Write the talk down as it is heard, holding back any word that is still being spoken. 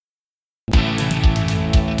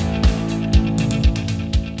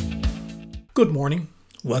Good morning.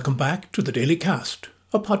 Welcome back to the Daily Cast,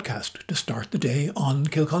 a podcast to start the day on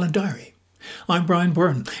Kilcullen Diary. I'm Brian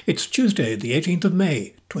Byrne. It's Tuesday, the 18th of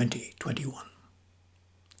May, 2021.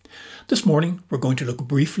 This morning, we're going to look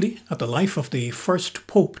briefly at the life of the first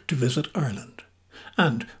Pope to visit Ireland.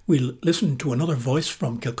 And we'll listen to another voice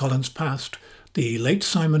from Kilcullen's past, the late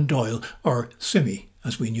Simon Doyle, or Simmy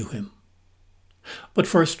as we knew him. But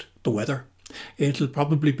first, the weather. It'll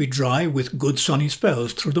probably be dry with good sunny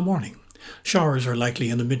spells through the morning. Showers are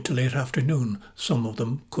likely in the mid to late afternoon. Some of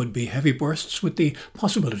them could be heavy bursts with the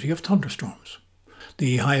possibility of thunderstorms.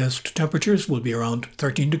 The highest temperatures will be around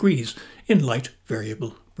 13 degrees in light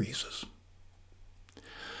variable breezes.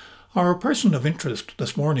 Our person of interest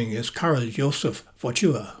this morning is Karol Józef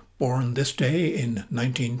Wojtyła, born this day in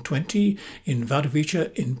 1920 in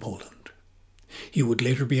Wadowice in Poland. He would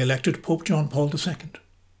later be elected Pope John Paul II.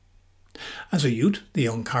 As a youth, the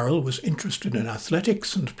young Karol was interested in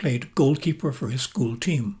athletics and played goalkeeper for his school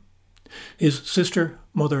team. His sister,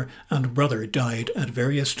 mother and brother died at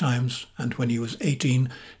various times, and when he was 18,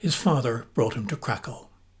 his father brought him to Krakow.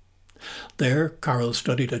 There, Karol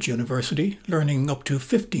studied at university, learning up to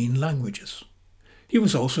 15 languages. He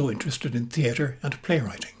was also interested in theatre and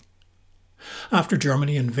playwriting. After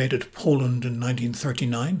Germany invaded Poland in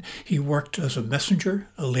 1939, he worked as a messenger,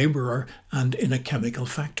 a labourer, and in a chemical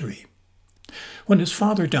factory. When his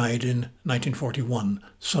father died in 1941,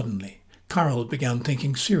 suddenly, Karol began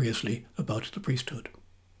thinking seriously about the priesthood.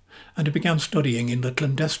 And he began studying in the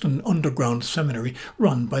clandestine underground seminary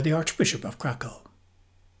run by the Archbishop of Krakow.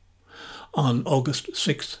 On August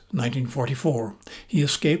 6, 1944, he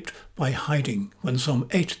escaped by hiding when some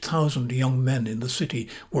 8,000 young men in the city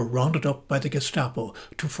were rounded up by the Gestapo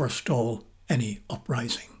to forestall any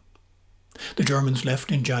uprising. The Germans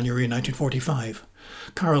left in January 1945.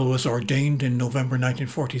 Karol was ordained in November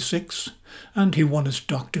 1946, and he won his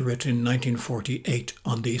doctorate in 1948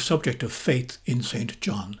 on the subject of faith in St.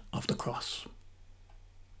 John of the Cross.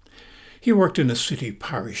 He worked in a city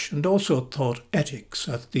parish and also taught ethics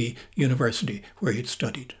at the university where he had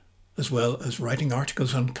studied. As well as writing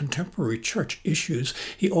articles on contemporary church issues,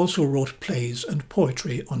 he also wrote plays and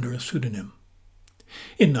poetry under a pseudonym.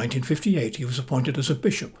 In 1958, he was appointed as a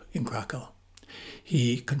bishop in Krakow.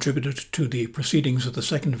 He contributed to the proceedings of the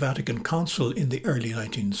Second Vatican Council in the early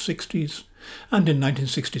 1960s, and in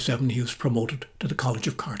 1967 he was promoted to the College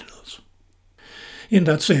of Cardinals. In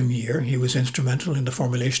that same year, he was instrumental in the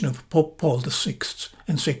formulation of Pope Paul VI's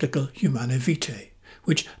encyclical Humanae Vitae,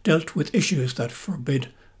 which dealt with issues that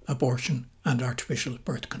forbid abortion and artificial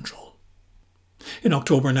birth control. In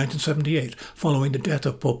October 1978, following the death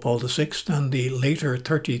of Pope Paul VI and the later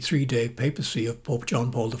 33-day papacy of Pope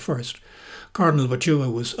John Paul I, Cardinal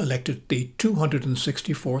Wojtyła was elected the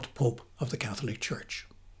 264th Pope of the Catholic Church.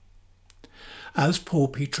 As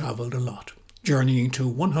Pope, he travelled a lot, journeying to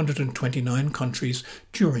 129 countries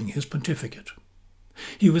during his pontificate.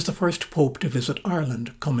 He was the first Pope to visit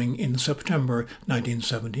Ireland, coming in September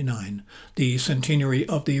 1979, the centenary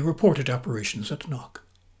of the reported apparitions at Knock.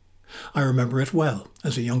 I remember it well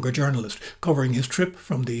as a younger journalist, covering his trip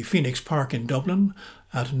from the Phoenix Park in Dublin,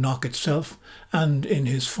 at Knock itself, and in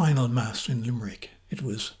his final Mass in Limerick. It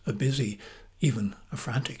was a busy, even a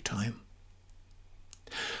frantic time.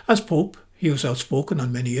 As Pope, he was outspoken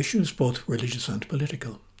on many issues, both religious and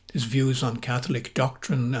political. His views on Catholic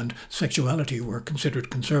doctrine and sexuality were considered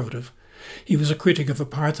conservative. He was a critic of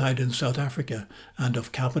apartheid in South Africa and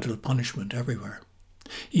of capital punishment everywhere.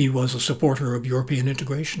 He was a supporter of European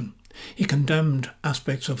integration. He condemned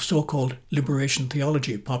aspects of so-called liberation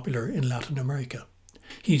theology popular in Latin America.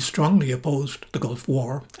 He strongly opposed the Gulf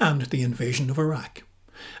War and the invasion of Iraq.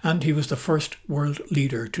 And he was the first world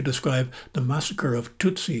leader to describe the massacre of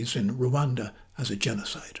Tutsis in Rwanda as a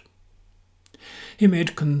genocide. He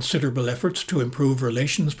made considerable efforts to improve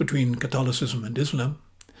relations between Catholicism and Islam,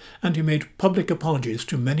 and he made public apologies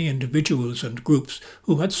to many individuals and groups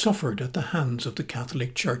who had suffered at the hands of the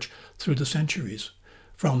Catholic Church through the centuries,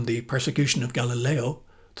 from the persecution of Galileo,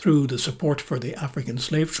 through the support for the African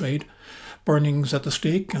slave trade, burnings at the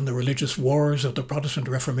stake and the religious wars of the Protestant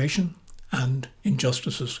Reformation, and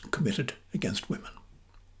injustices committed against women.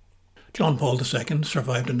 John Paul II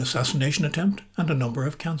survived an assassination attempt and a number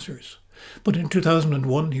of cancers, but in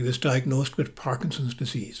 2001 he was diagnosed with Parkinson's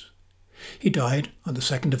disease. He died on the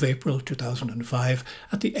 2nd of April 2005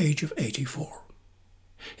 at the age of 84.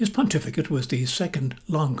 His pontificate was the second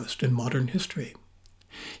longest in modern history.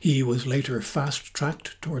 He was later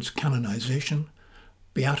fast-tracked towards canonization,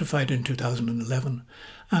 beatified in 2011,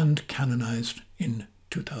 and canonized in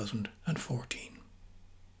 2014.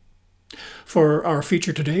 For our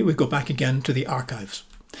feature today, we go back again to the archives.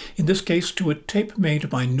 In this case, to a tape made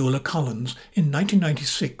by Nuala Collins in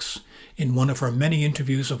 1996 in one of her many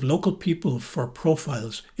interviews of local people for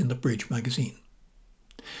Profiles in the Bridge magazine.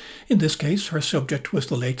 In this case, her subject was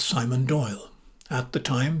the late Simon Doyle. At the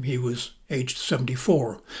time, he was aged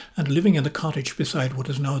 74 and living in the cottage beside what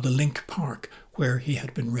is now the Link Park, where he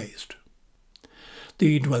had been raised.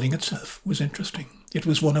 The dwelling itself was interesting. It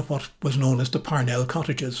was one of what was known as the Parnell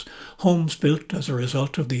cottages, homes built as a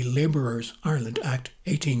result of the Labourers Ireland Act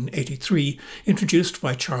 1883, introduced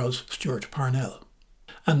by Charles Stewart Parnell.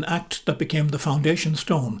 An act that became the foundation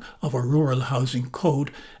stone of a rural housing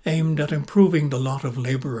code aimed at improving the lot of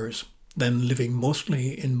labourers, then living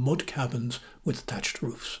mostly in mud cabins with thatched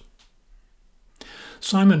roofs.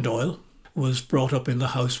 Simon Doyle was brought up in the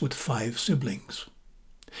house with 5 siblings.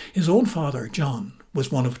 His own father, John,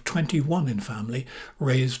 was one of 21 in family,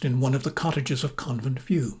 raised in one of the cottages of Convent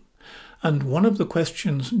View, and one of the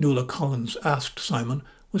questions Nuala Collins asked Simon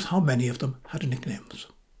was how many of them had nicknames.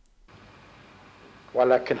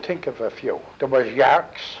 Well, I can think of a few. There was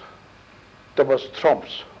Yarks, there was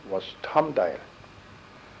Trumps, was Tom Doyle.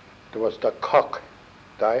 There was the Cock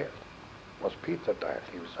Doyle, was Peter Doyle,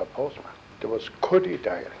 he was a postman. There was Cuddy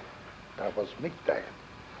Doyle, that was Mick Doyle,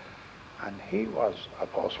 and he was a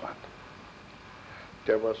postman.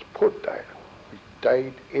 There was Pud Doyle, who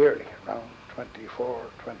died early, around 24,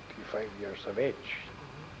 25 years of age.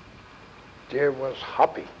 There was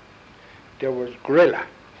Hoppy, there was Grilla.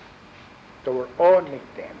 They were all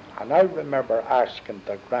nicknamed, and I remember asking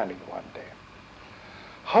the granny one day,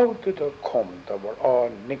 how did it come they were all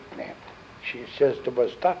nicknamed? She says there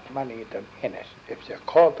was that many of them in it. If you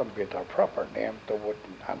called them by their proper name, they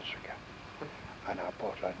wouldn't answer you. And I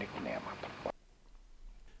put a nickname on them.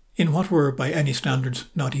 In what were, by any standards,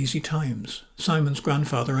 not easy times, Simon's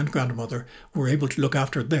grandfather and grandmother were able to look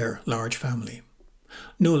after their large family.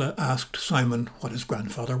 Nuala asked Simon what his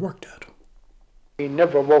grandfather worked at. He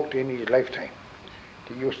never worked in his lifetime.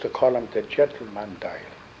 They used to call him the Gentleman Doyle.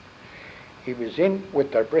 He was in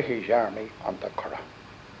with the British Army on the Curragh,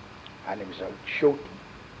 and he was out shooting,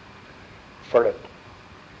 furret,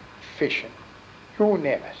 fishing, you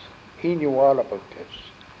name it. He knew all about this,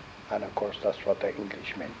 and of course that's what the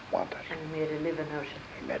Englishmen wanted. And he made a living out of it.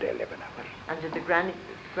 He made a living out of it. And did the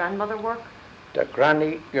grandmother work? The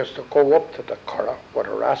granny used to go up to the Curragh with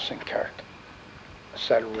a racing cart,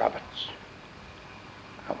 sell rabbits.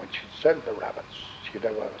 And when she'd sell the rabbits, she'd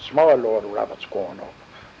have a small load of rabbits going up,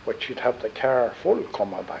 but she'd have the car full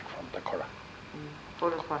coming back from the Curragh.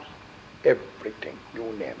 Full of what? Everything, you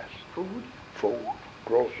name it. Food? Food,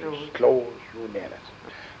 groceries, clothes, you name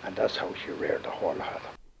it. And that's how she reared the whole lot of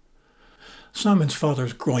them. Simon's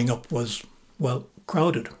father's growing up was, well,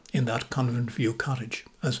 crowded in that Convent View cottage,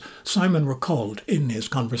 as Simon recalled in his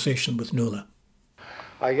conversation with Nuala.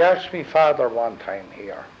 I asked my father one time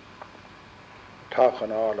here,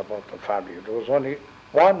 talking all about the family. There was only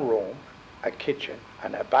one room, a kitchen,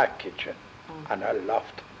 and a back kitchen, and a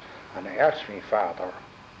loft. And I asked my father,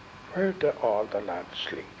 where did all the lads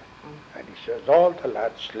sleep? And he says, all the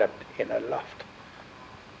lads slept in a loft.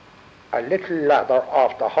 A little ladder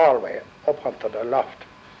off the hallway up onto the loft.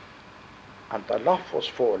 And the loft was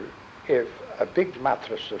full of a big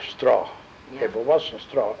mattress of straw. Yeah. If it wasn't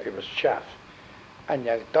straw, it was chaff. And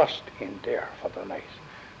you dust in there for the night.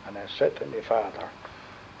 And I said to my father,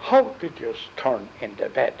 how did you turn in the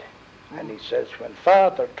bed? And he says, when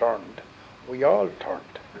father turned, we all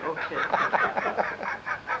turned. Okay.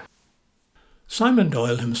 Simon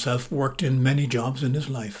Doyle himself worked in many jobs in his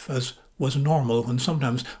life, as was normal when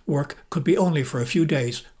sometimes work could be only for a few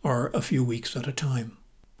days or a few weeks at a time.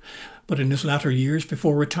 But in his latter years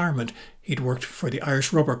before retirement, he'd worked for the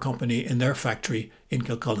Irish Rubber Company in their factory in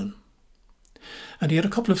Kilcullen. And he had a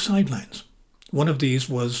couple of sidelines. One of these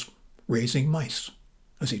was raising mice,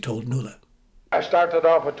 as he told Nuala. I started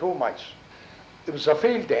off with 2 mice. It was a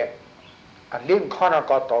field day, and Liam Connor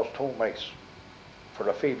got those 2 mice for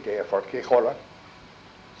the field day for Kilcullen.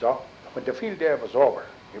 So when the field day was over,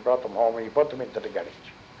 he brought them home and he put them into the garage.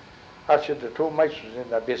 Actually, the 2 mice was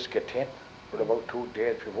in a biscuit tin for about 2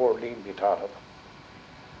 days before Liam be thought of them.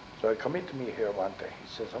 So he come into me here one day. He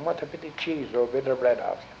says, I want a bit of cheese or a bit of bread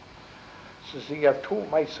off you. He says, you have 2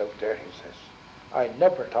 mice out there, he says. I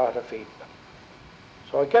never thought of feeding them.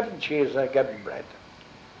 So I get him cheese and I get him bread.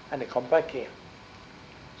 And he come back in.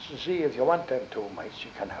 So see, if you want them 2 mice,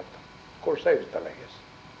 you can have them. Of course, I was the latest.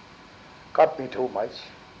 Got me 2 mice,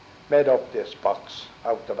 made up this box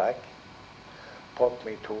out the back, put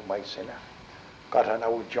me 2 mice in it, got an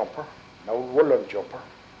old jumper, an old woolen jumper,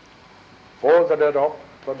 folded it up,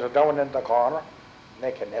 put it down in the corner,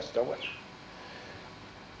 make a nest of it.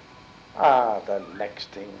 The next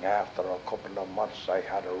thing, after a couple of months, I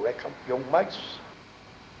had a wreck of young mice.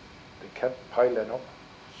 They kept piling up.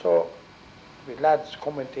 So the lads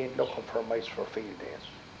coming in looking for mice for field days.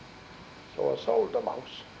 So I sold them out.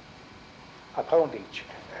 £1 each.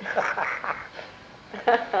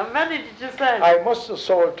 How many did you sell? I must have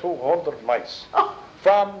sold 200 mice. Oh,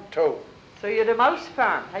 From two. so you had a mouse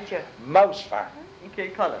farm, had you? Mouse farm. In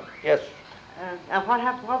Kilcullen. Yes. And what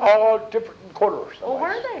happened? What was All different colours. the Oh,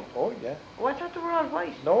 mice. were they? Oh, yeah. Oh, I thought they were all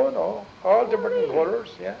white. No. All different really? colours,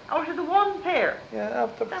 yeah. Out of the one pair. Yeah,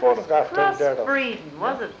 after That was photographed them there. crossbreeding,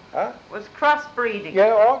 was it? Huh? Was crossbreeding.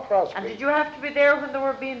 Yeah, all crossbreed. And did you have to be there when they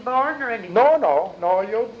were being born or anything? No,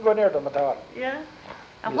 you wouldn't go near them at all. Yeah.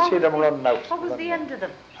 And You what see was them the- running out. What was the running end of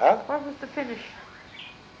them? Huh? What was the finish?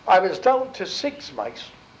 I was down to 6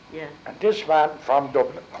 mice, Yeah. and this man from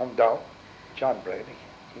Dublin come down, John Brady.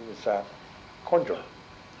 He was a conjurer.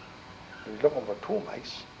 He was looking for 2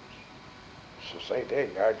 mice. So say, there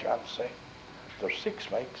you are, John, say, there's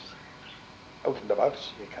 6 mice out in the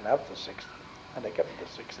box. You can have the 6th. And they gave him the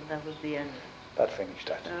 6th. And that was the end. That finished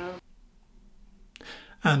that. Oh.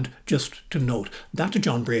 And just to note, that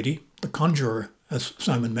John Brady, the conjurer, as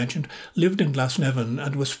Simon mentioned, lived in Glasnevin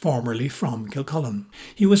and was formerly from Kilcullen.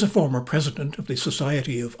 He was a former president of the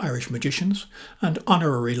Society of Irish Magicians and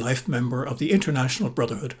honorary life member of the International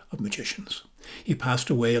Brotherhood of Magicians. He passed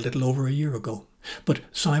away a little over a year ago, but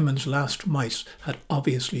Simon's last mice had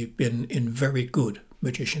obviously been in very good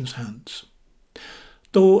magicians' hands.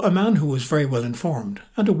 Though a man who was very well informed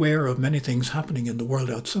and aware of many things happening in the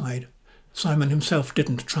world outside, Simon himself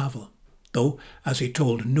didn't travel, though, as he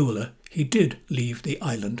told Nuala, he did leave the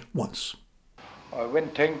island once. I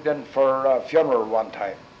went to England for a funeral one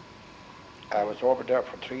time. I was over there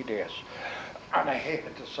for 3 days, and I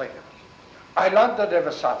hated the sight of it. I landed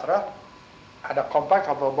every Saturday, and I come back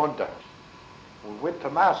on a Monday. We went to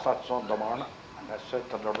Mass that Sunday morning, and I said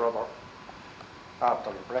to the brother,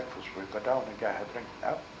 after the breakfast, we'll go down and get a drink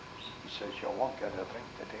now. He says, you won't get a drink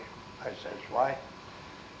today. I says, why?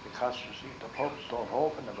 Because you see, the pubs don't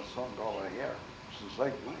open if it's Sunday over here. He says,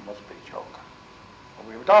 like, you must be joking. And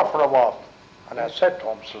we went out for a walk, and I said to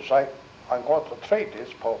him, says, I'm going to try this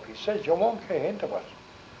pub. He says, you won't get into it.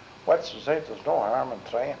 Well, says I, there's no harm in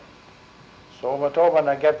trying. So I went over and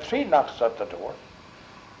I got 3 knocks at the door,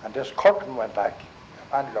 and this curtain went back,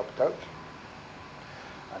 and looked out.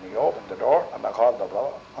 And he opened the door, and I called the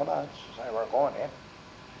brother, come on, says I, we're going in.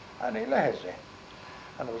 And he let us in.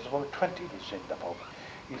 And there was about 20 of us in the pub.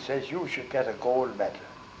 He says, you should get a gold medal.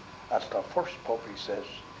 That's the first pub, he says,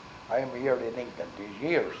 I'm here in England these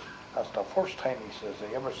years. That's the first time, he says,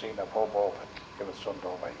 I ever seen a pub open. It was Sunday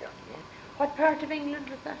over here. What part of England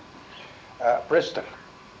was that? Bristol.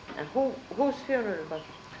 And whose funeral was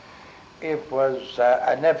it? It was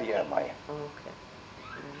a nephew of mine. Okay.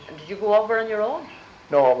 And did you go over on your own?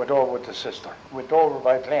 No, I went over with the sister. Went over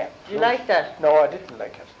by plane. Did you like that? No, I didn't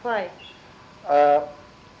like it. Why?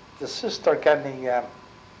 The sister gave me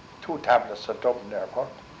 2 tablets at Dublin Airport.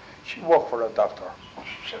 She worked for a doctor.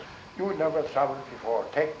 She said, you never travelled before.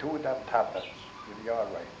 Take 2 of them tablets. You'll be all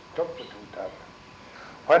right. Took the 2 tablets.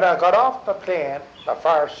 When I got off the plane, the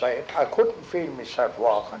far side, I couldn't feel myself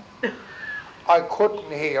walking. I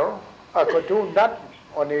couldn't hear. I could do nothing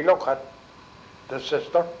when you look at the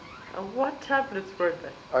sister. And what tablets were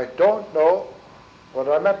they? I don't know, but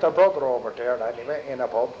I met the brother over there anyway in a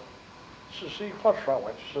pub. So see, what's wrong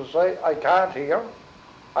with you? So I can't hear.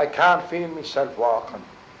 I can't feel myself walking.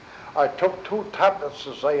 I took 2 tablets,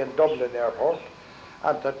 as I in Dublin Airport,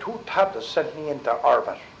 and the 2 tablets sent me into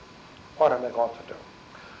orbit. What am I going to do?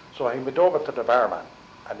 So he went over to the barman,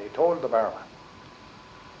 and he told the barman.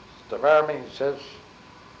 The barman, he says,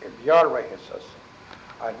 it'll be all right, he says.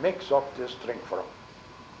 I'll mix up this drink for him.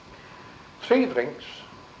 3 drinks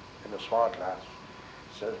in a small glass.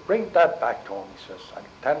 He says, bring that back to him, he says, and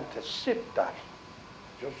tell him to sip that.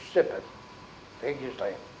 Just sip it. Take his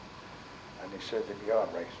time. And he said, it'll be all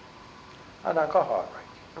right. And I got all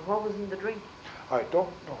right. And what was in the drink? I don't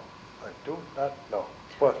know. I do not know.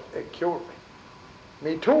 But it cured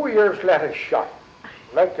me. Me 2 years later shot,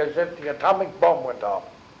 like as if the atomic bomb went off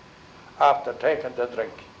after taking the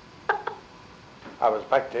drink. I was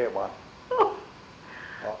back day 1. Oh.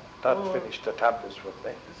 Well, that finished the tablets with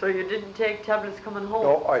me. So you didn't take tablets coming home?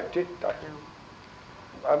 No, I did not.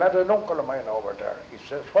 No. I met an uncle of mine over there. He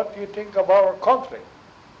says, what do you think of our country?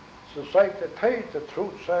 So I to tell you the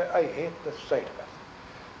truth, I hate the sight of it.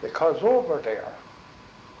 Because over there,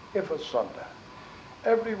 if it's Sunday,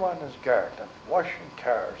 everyone is gardening, washing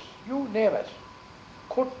cars, you name it,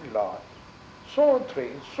 cutting lawns, sowing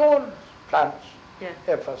trees, sowing plants, Yeah.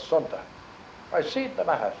 if it's Sunday. I see them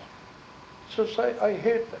at it. So I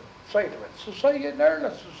hate the Say to it, so say in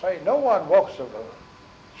Ireland, so say no one walks on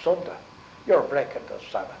a Sunday. You're breaking the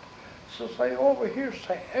Sabbath. So say over here,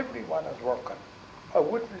 say everyone is working. I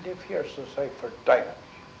wouldn't live here, so say, for dining.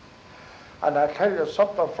 And I'll tell you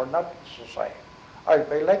something for nothing, so say. I'll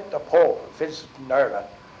be like the Pope visiting Ireland.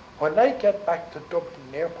 When I get back to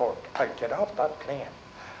Dublin Airport, I'll get off that plane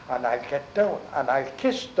and I'll get down and I'll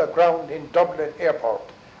kiss the ground in Dublin Airport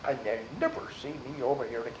and they'll never see me over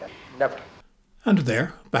here again. Never. And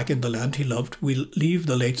there, back in the land he loved, we'll leave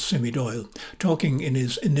the late Simmy Doyle, talking in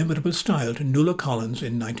his inimitable style to Nuala Collins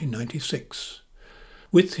in 1996.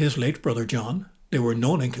 With his late brother John, they were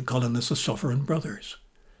known in Kilcullen as the Suffering Brothers.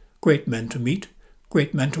 Great men to meet,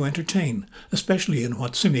 great men to entertain, especially in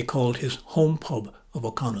what Simmy called his home pub of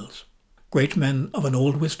O'Connell's. Great men of an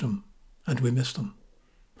old wisdom, and we miss them.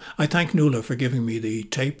 I thank Nuala for giving me the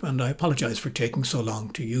tape, and I apologise for taking so long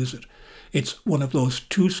to use it. It's one of those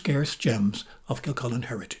two scarce gems of Kilcullen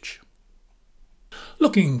heritage.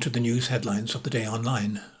 Looking to the news headlines of the day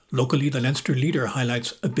online, locally the Leinster Leader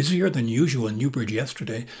highlights a busier than usual Newbridge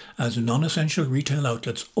yesterday as non-essential retail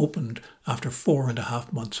outlets opened after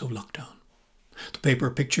 4.5 months of lockdown. The paper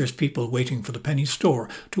pictures people waiting for the penny store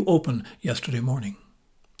to open yesterday morning.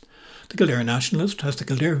 The Kildare Nationalist has the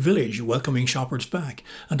Kildare Village welcoming shoppers back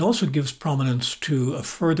and also gives prominence to a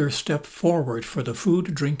further step forward for the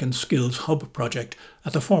Food, Drink and Skills Hub project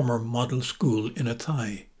at the former Model School in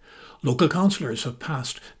Athy. Local councillors have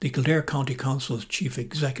passed the Kildare County Council's Chief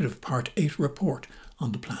Executive Part 8 report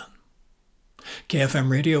on the plan.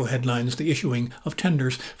 KFM Radio headlines the issuing of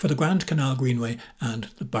tenders for the Grand Canal Greenway and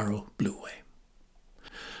the Barrow Blueway.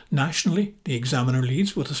 Nationally, the Examiner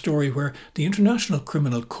leads with a story where the International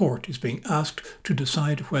Criminal Court is being asked to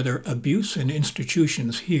decide whether abuse in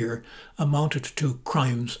institutions here amounted to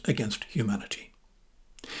crimes against humanity.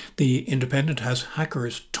 The Independent has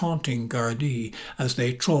hackers taunting Gardaí as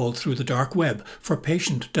they trawl through the dark web for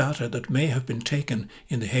patient data that may have been taken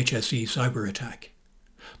in the HSE cyber attack.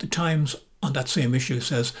 The Times on that same issue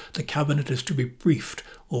says the Cabinet is to be briefed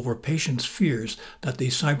over patients' fears that the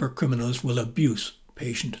cyber criminals will abuse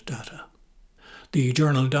patient data. The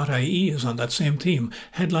journal.ie is on that same theme,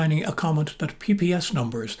 headlining a comment that PPS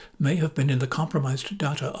numbers may have been in the compromised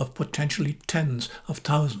data of potentially tens of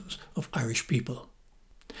thousands of Irish people.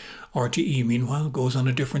 RTE, meanwhile, goes on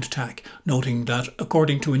a different tack, noting that,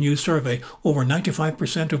 according to a new survey, over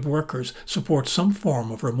 95% of workers support some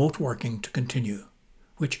form of remote working to continue,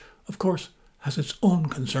 which, of course, has its own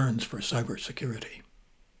concerns for cyber security.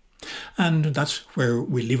 And that's where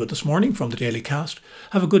we leave it this morning from the Daily Cast.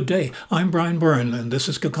 Have a good day. I'm Brian Byrne and this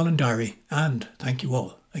is Kilcullen Diary, and thank you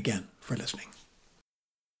all again for listening.